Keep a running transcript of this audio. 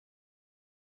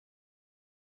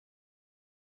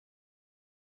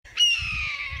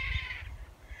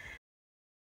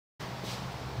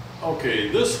Okay,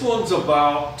 this one's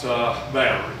about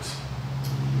batteries.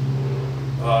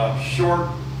 Short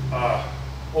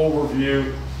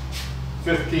overview,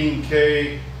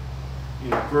 15K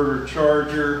inverter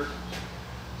charger.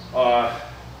 I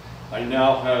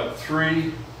now have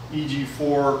 3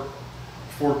 EG4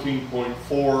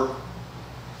 14.4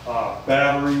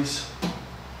 batteries.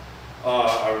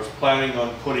 I was planning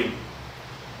on putting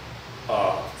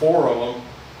 4 of them,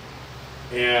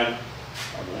 and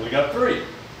I've only got 3.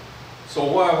 So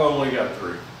why have I only got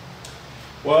 3?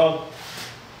 Well,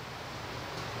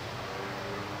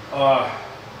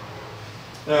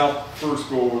 now first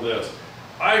go over this.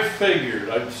 I figured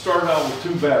I'd start out with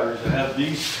 2 batteries. I have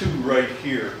these 2 right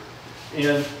here,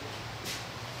 and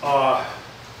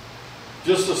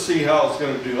just to see how it's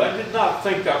going to do. I did not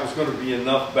think that was going to be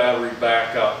enough battery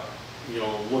backup, you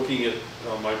know, looking at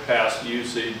my past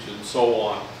usage and so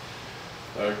on,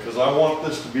 because I want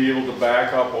this to be able to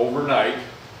back up overnight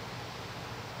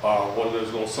when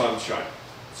there's no sunshine,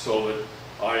 so that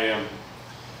I am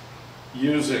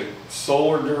using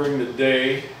solar during the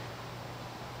day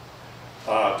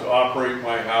to operate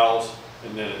my house,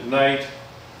 and then at night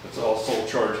it's also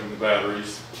charging the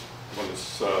batteries when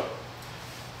it's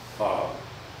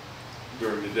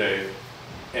during the day,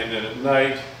 and then at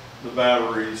night the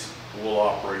batteries will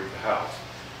operate the house.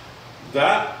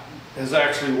 That has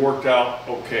actually worked out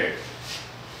okay,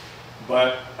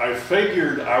 but I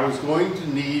figured I was going to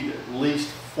need at least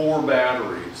 4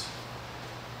 batteries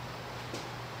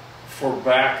for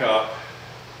backup,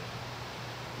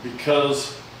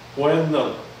 because when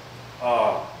the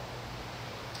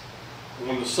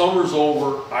summer's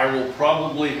over, I will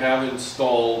probably have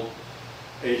installed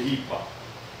a heat pump,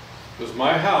 because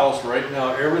my house right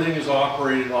now, everything is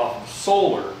operated off of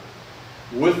solar,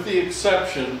 with the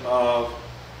exception of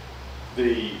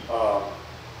the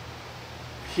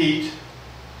heat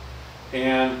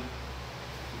and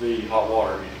the hot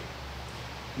water heating.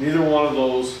 Neither one of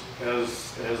those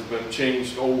has been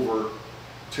changed over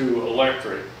to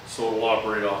electric, so it'll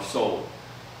operate off solar.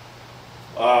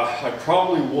 I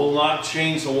probably will not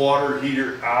change the water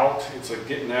heater out. It's a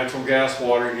natural gas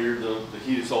water heater. The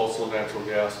heat is also natural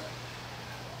gas.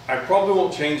 I probably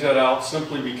won't change that out,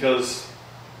 simply because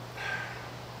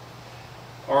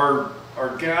our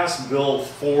gas bill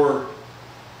for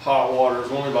hot water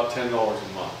is only about $10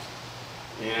 a month.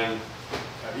 And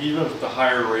even at the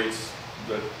higher rates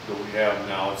that we have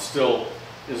now, it still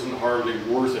isn't hardly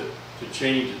worth it to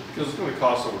change it, because it's going to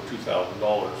cost over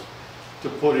 $2,000 to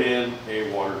put in a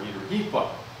water heater heat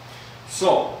pump.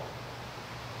 So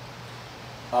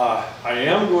I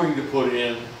am going to put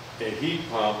in a heat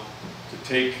pump to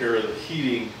take care of the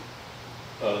heating,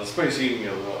 the space heating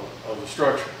of the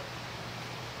structure.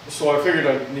 So I figured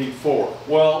I'd need 4.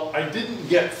 Well, I didn't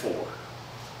get 4.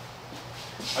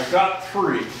 I got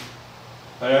 3.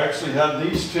 I actually had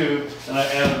these 2, and I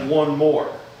added 1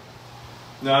 more.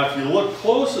 Now, if you look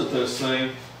close at this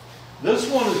thing, this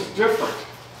one is different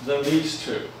than these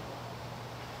 2.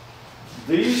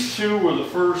 These 2 were the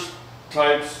first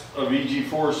types of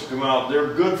EG4s to come out.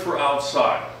 They're good for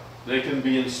outside. They can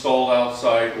be installed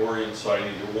outside or inside,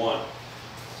 either one.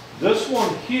 This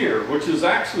one here, which is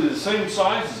actually the same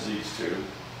size as these 2,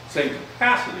 same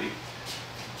capacity,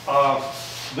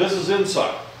 this is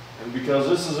inside. And because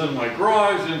this is in my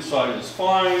garage, inside is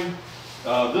fine.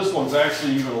 This one's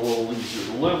actually even a little easier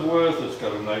to live with. It's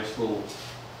got a nice little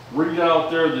readout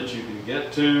there that you can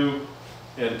get to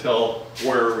and tell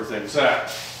where everything's at.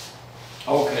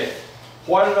 Okay,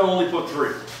 why did I only put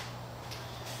 3?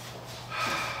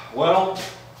 Well,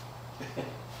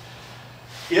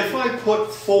 if I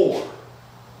put 4,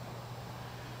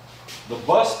 the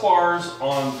bus bars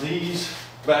on these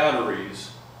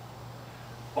batteries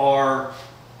are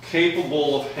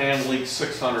capable of handling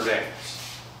 600 amps.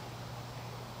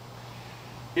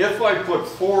 If I put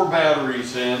 4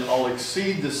 batteries in, I'll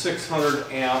exceed the 600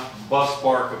 amp bus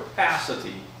bar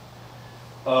capacity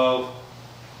of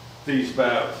these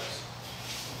batteries.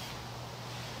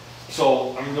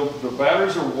 So, I mean, the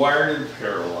batteries are wired in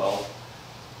parallel.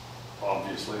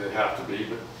 Obviously they have to be,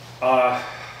 but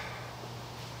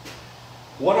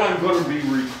what I'm going to be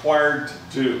required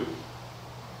to do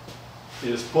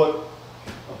is put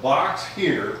a box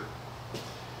here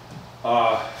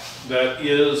that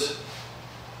is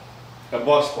a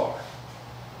bus bar.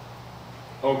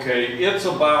 Okay, it's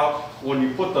about, when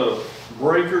you put the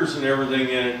breakers and everything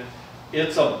in it,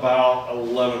 it's about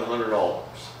 $1,100.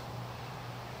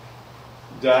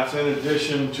 That's in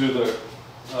addition to the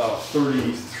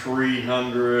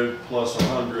 $3,300 plus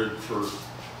 $100 for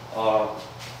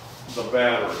the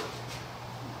battery.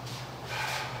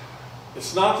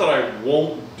 It's not that I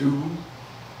won't do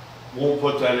won't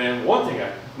put that in. One thing,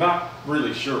 I'm not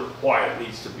really sure why it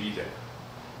needs to be there.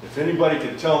 If anybody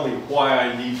can tell me why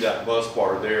I need that bus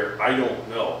bar there, I don't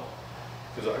know.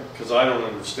 Because I don't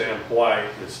understand why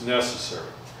it's necessary.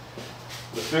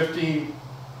 The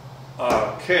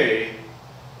 15K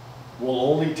will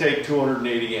only take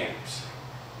 280 amps.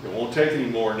 It won't take any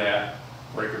more than that.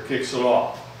 Breaker kicks it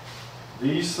off.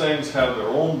 These things have their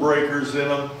own breakers in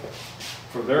them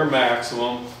for their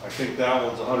maximum. I think that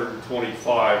one's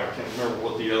 125. I can't remember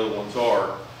what the other ones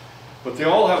are. But they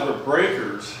all have their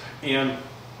breakers, and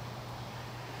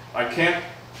I can't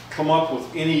come up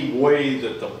with any way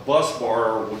that the bus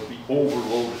bar would be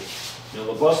overloaded. You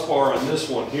know, the bus bar on this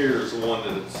one here is the one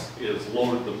that is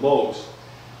loaded the most,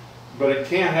 but it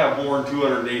can't have more than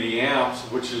 280 amps,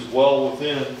 which is well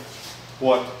within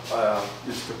what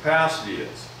its capacity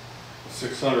is,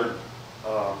 600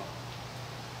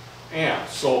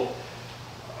 amps. So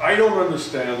I don't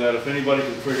understand that. If anybody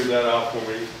can figure that out for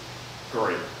me,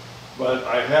 great. But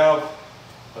I have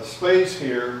a space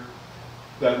here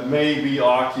that may be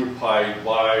occupied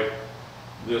by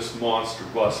this monster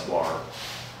bus bar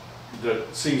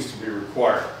that seems to be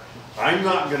required. I'm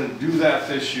not going to do that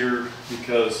this year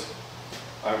because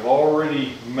I've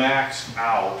already maxed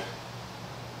out.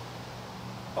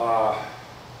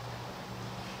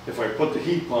 If I put the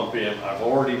heat pump in, I've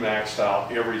already maxed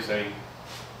out everything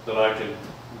that I can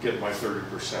get my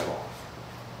 30% off.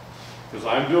 Because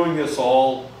I'm doing this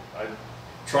all, I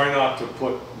try not to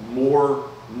put more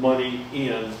money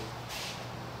in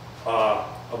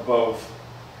above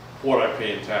what I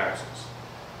pay in taxes.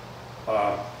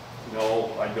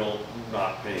 No, I don't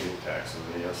not pay any taxes.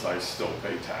 Yes, I still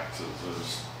pay taxes.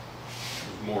 There's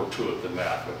more to it than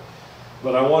that.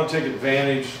 But I want to take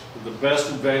advantage, the best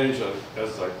advantage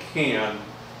as I can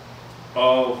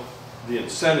of the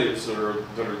incentives that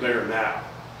are there now.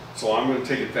 So I'm going to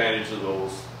take advantage of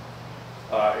those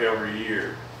every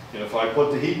year. And if I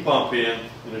put the heat pump in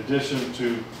addition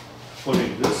to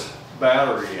putting this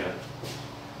battery in,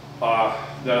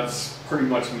 that's pretty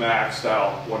much maxed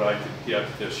out what I could get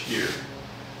this year.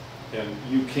 And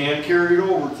you can carry it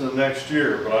over to the next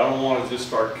year, but I don't want to just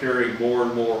start carrying more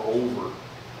and more over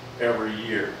every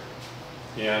year.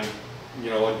 And, you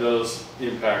know, it does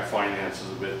impact finances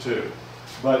a bit too.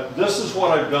 But this is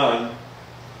what I've done.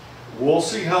 We'll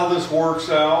see how this works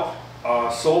out.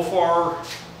 So far,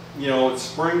 you know, it's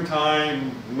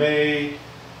springtime, May.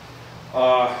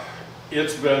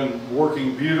 It's been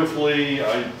working beautifully.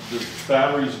 The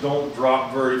batteries don't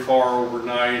drop very far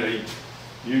overnight. I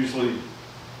usually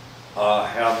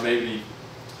have maybe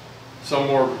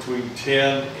somewhere between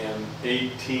 10 and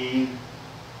 18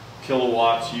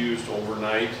 kilowatts used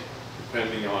overnight,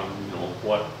 depending on, you know,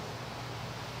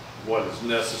 what is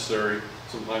necessary.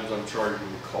 Sometimes I'm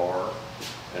charging the car,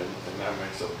 and that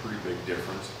makes a pretty big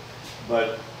difference.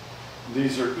 But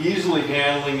these are easily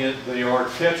handling it. They are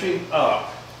catching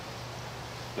up.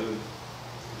 And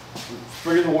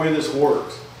figure the way this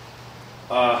works.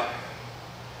 I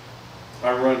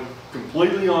run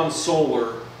completely on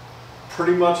solar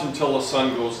pretty much until the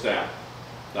sun goes down.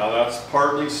 Now that's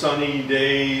partly sunny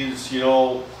days, you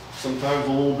know, sometimes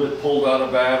a little bit pulled out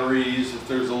of batteries if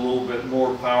there's a little bit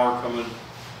more power coming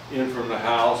in from the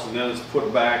house, and then it's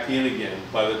put back in again.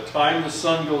 By the time the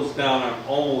sun goes down, I'm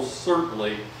almost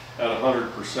certainly at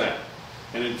 100%.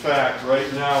 And in fact,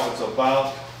 right now it's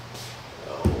about,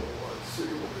 let's see,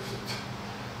 what is it?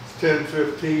 It's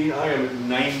 10:15. I am at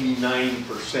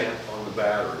 99% on the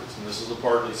batteries, and this is a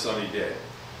partly sunny day.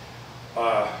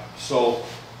 So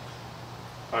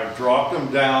I've dropped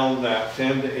them down that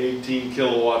 10 to 18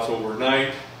 kilowatts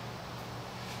overnight,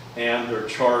 and they're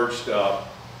charged up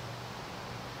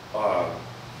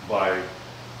by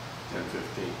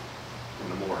 10:15 in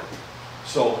the morning.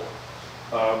 So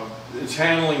it's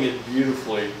handling it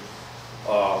beautifully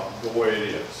the way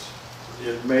it is.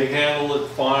 It may handle it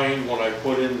fine when I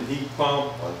put in the heat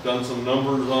pump. I've done some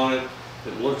numbers on it.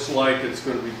 It looks like it's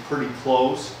going to be pretty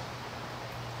close.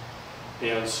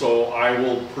 And so I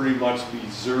will pretty much be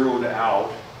zeroed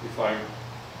out. If I'm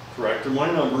correct in my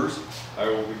numbers, I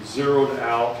will be zeroed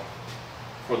out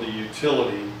for the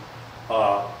utility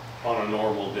on a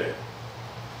normal day.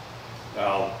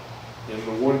 Now, in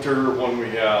the winter, when we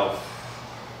have,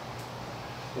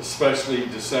 especially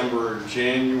December and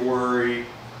January,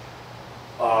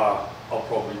 I'll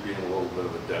probably be in a little bit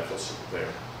of a deficit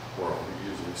there, where I'll be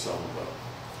using some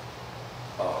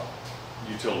of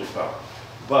the utility power.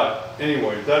 But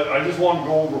anyway, I just want to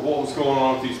go over what was going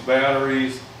on with these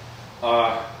batteries.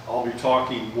 I'll be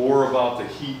talking more about the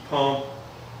heat pump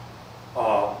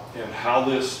and how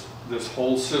this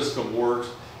whole system works.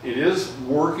 It is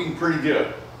working pretty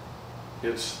good.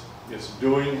 It's It's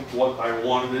doing what I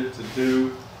wanted it to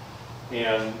do,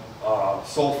 and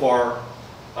so far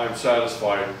I'm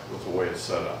satisfied with the way it's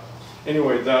set up.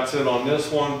 Anyway, that's it on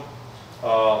this one.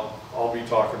 I'll be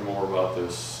talking more about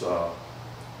this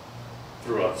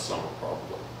throughout the summer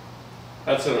probably.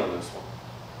 That's it on this one.